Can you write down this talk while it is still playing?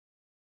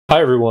Hi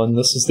everyone,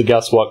 this is the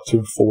gas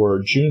walkthrough for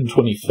June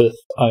 25th.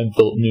 I'm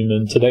Philip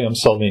Newman. Today I'm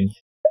solving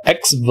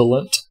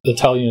XVellent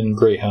Italian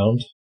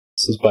Greyhound.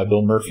 This is by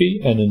Bill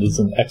Murphy, and it is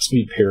an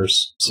XV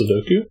pairs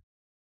Sudoku.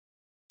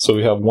 So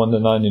we have 1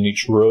 to 9 in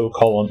each row,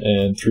 column,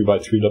 and 3 by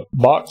 3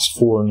 box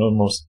for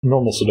normal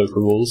Sudoku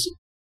rules.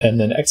 And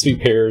then XV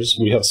pairs,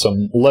 we have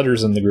some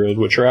letters in the grid,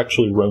 which are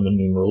actually Roman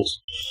numerals.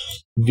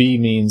 V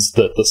means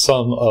that the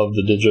sum of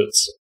the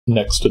digits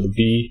next to the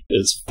V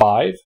is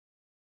 5.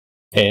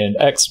 And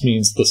X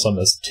means the sum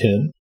is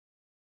 10.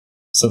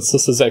 Since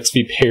this is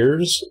XV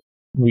pairs,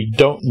 we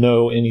don't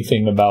know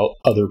anything about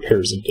other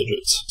pairs of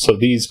digits. So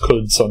these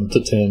could sum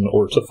to 10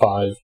 or to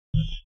 5.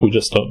 We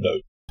just don't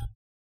know.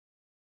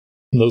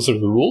 And those are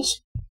the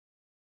rules.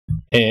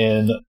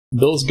 And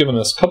Bill's given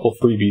us a couple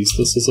freebies.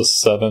 This is a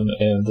 7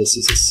 and this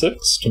is a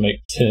 6 to make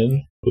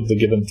 10 with the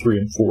given 3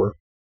 and 4.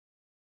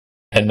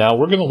 And now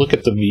we're going to look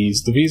at the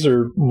V's. The V's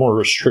are more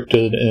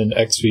restricted in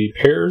XV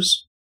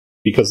pairs,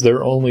 because there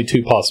are only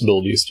 2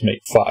 possibilities to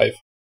make 5.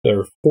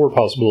 There are 4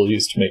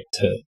 possibilities to make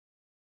 10.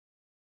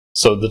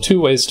 So the 2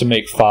 ways to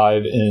make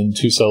 5 in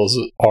 2 cells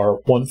are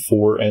 1,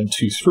 4, and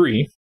 2,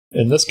 3.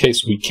 In this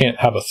case, we can't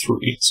have a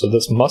 3, so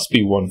this must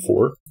be 1,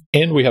 4,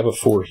 and we have a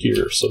 4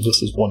 here, so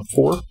this is 1,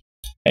 4.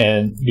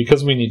 And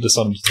because we need to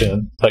sum to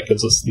 10, that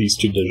gives us these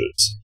 2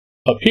 digits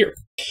up here.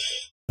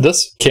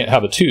 This can't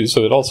have a 2,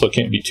 so it also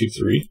can't be 2,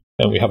 3,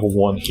 and we have a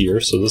 1 here,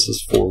 so this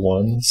is 4,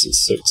 1, this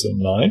is 6, and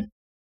 9.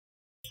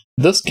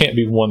 This can't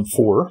be 1,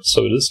 4,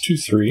 so it is 2,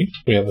 3.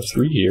 We have a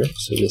 3 here,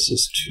 so this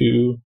is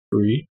 2,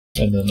 3,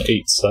 and then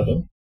 8,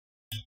 7.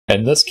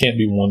 And this can't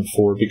be 1,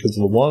 4 because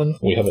of the 1.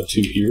 We have a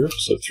 2 here,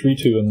 so 3,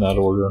 2 in that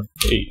order,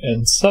 8,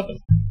 and 7.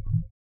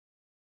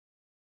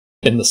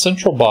 In the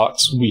central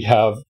box, we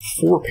have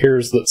 4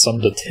 pairs that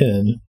sum to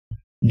 10.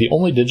 The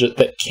only digit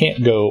that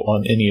can't go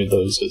on any of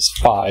those is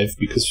 5,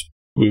 because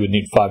we would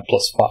need 5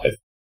 plus 5.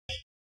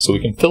 So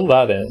we can fill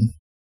that in.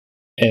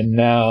 And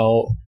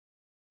now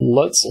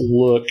let's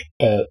look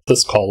at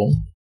this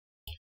column.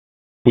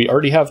 We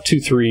already have 2,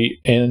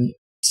 3, and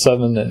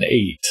 7, and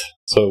 8.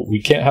 So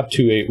we can't have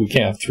 2, 8, we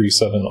can't have 3,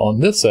 7 on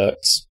this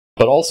X,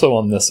 but also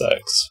on this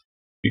X.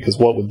 Because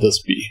what would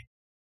this be?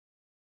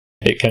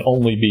 It can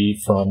only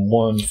be from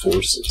 1,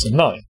 4, 6, and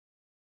 9.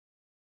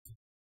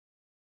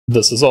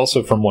 This is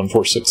also from 1,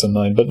 4, 6, and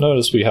 9, but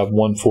notice we have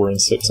 1, 4, and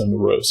 6 in the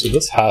row, so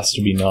this has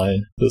to be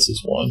 9. This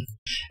is 1.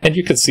 And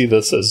you could see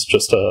this as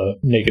just a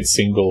naked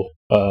single.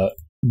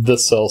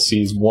 This cell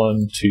sees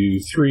 1, 2,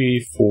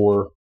 3,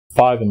 4,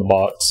 5 in the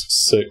box,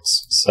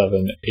 6,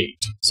 7,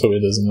 8. So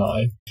it is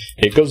 9.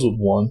 It goes with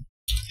 1.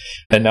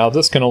 And now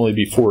this can only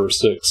be 4 or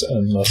 6,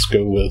 and must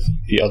go with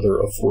the other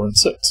of 4 and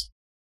 6.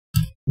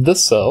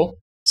 This cell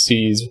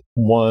sees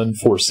 1,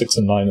 4, 6,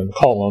 and 9 in the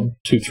column,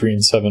 2, 3,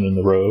 and 7 in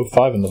the row,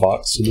 5 in the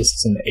box, so this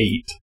is an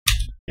 8.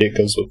 It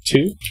goes with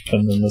 2,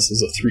 and then this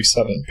is a 3,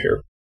 7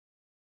 pair.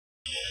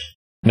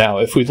 Now,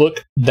 if we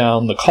look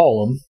down the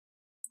column,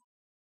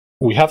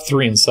 we have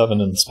 3 and 7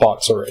 in this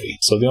box already,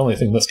 so the only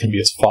thing this can be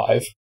is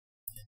 5.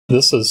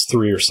 This is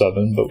 3 or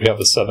 7, but we have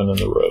a 7 in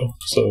the row,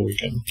 so we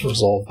can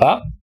resolve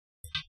that.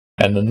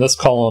 And then this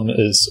column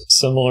is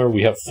similar.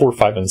 We have 4,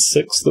 5, and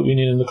 6 that we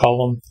need in the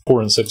column.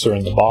 4 and 6 are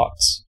in the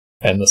box,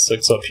 and the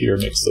 6 up here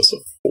makes this a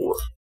 4.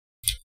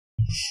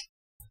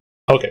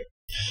 Okay,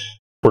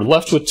 we're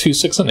left with 2,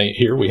 6, and 8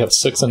 here. We have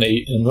 6 and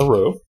 8 in the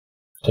row,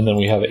 and then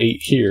we have 8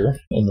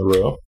 here in the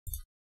row.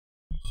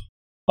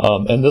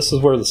 And this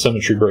is where the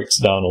symmetry breaks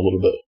down a little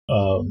bit.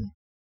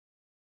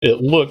 It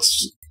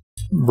looks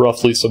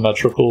roughly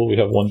symmetrical. We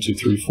have 1, 2,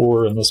 3,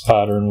 4 in this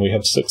pattern. We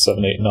have 6,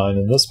 7, 8, 9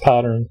 in this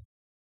pattern.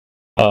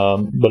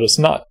 But it's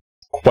not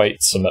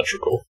quite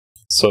symmetrical.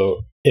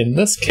 So in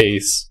this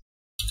case,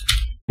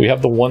 we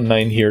have the 1,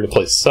 9 here to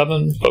place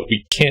 7, but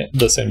we can't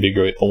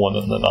disambiguate the 1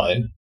 and the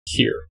 9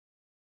 here.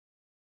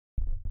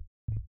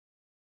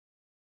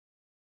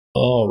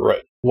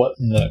 Alright, what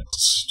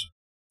next?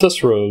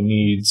 This row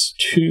needs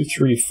 2,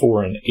 3,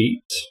 4, and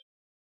 8.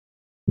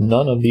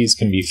 None of these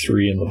can be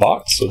 3 in the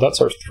box, so that's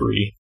our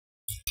 3.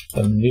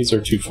 And these are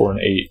 2, 4,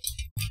 and 8.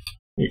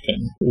 We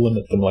can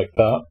limit them like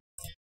that.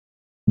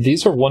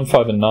 These are 1,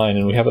 5, and 9,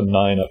 and we have a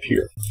 9 up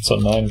here. So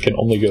 9 can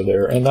only go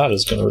there, and that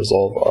is going to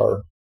resolve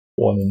our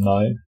 1 and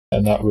 9,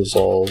 and that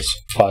resolves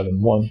 5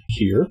 and 1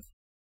 here.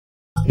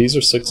 These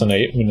are 6 and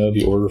 8. We know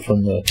the order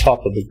from the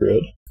top of the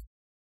grid.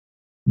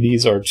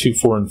 These are 2,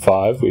 4, and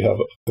 5. We have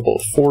a couple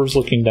of 4s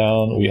looking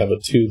down. We have a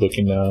 2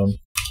 looking down.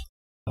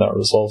 That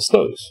resolves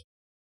those.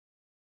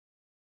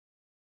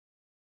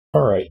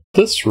 Alright,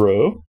 this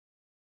row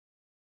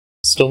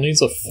still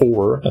needs a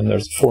 4, and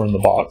there's a 4 in the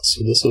box,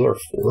 so this is our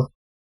 4.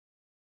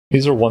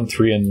 These are 1,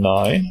 3, and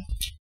 9,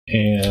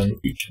 and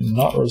we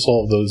cannot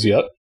resolve those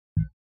yet.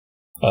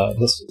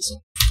 This is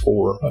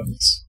 4.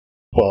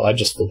 Well, I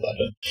just filled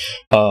that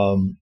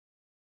in.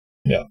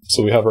 Yeah,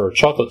 so we have our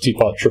chocolate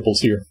teapot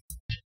triples here.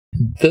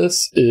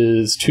 This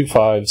is 2,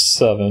 5,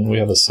 7. We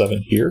have a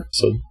 7 here,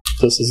 so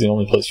this is the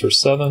only place for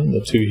 7.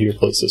 The 2 here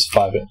places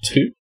 5 and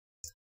 2.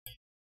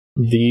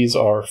 These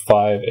are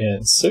 5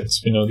 and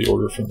 6. We know the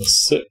order from the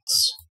 6.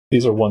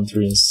 These are 1,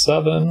 3, and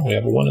 7. We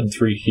have a 1 and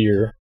 3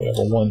 here. We have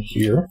a 1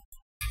 here.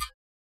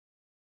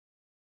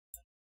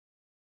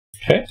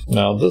 Okay,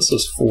 now this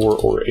is 4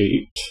 or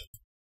 8.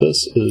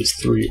 This is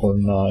 3 or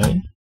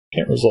 9.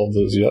 Can't resolve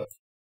those yet.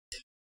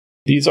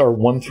 These are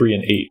 1, 3,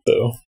 and 8,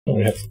 though. And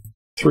we have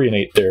 3 and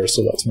 8 there,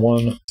 so that's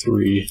 1,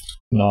 3,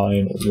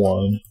 9,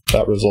 1.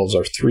 That resolves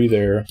our 3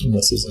 there, and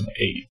this is an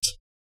 8.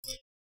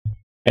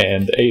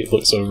 And 8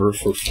 looks over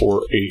for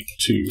 4, 8,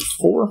 2,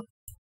 4.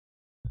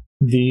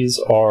 These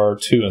are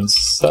 2 and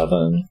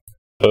 7.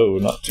 Oh,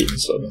 not 2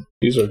 and 7.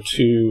 These are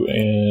 2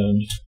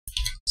 and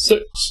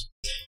 6.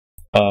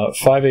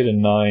 5, 8,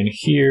 and 9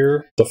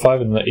 here. The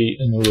 5 and the 8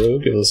 in the row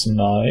give us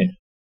 9.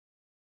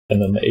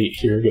 And then the 8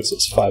 here gives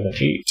us 5 and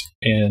 8.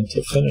 And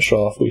to finish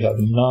off, we have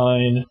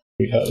 9,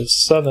 we have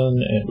 7,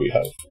 and we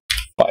have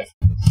 5.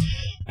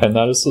 And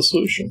that is the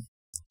solution.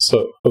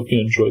 So, hope you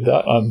enjoyed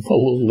that. I'm a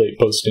little late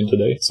posting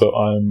today, so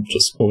I'm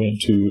just going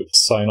to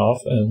sign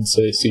off and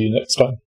say see you next time.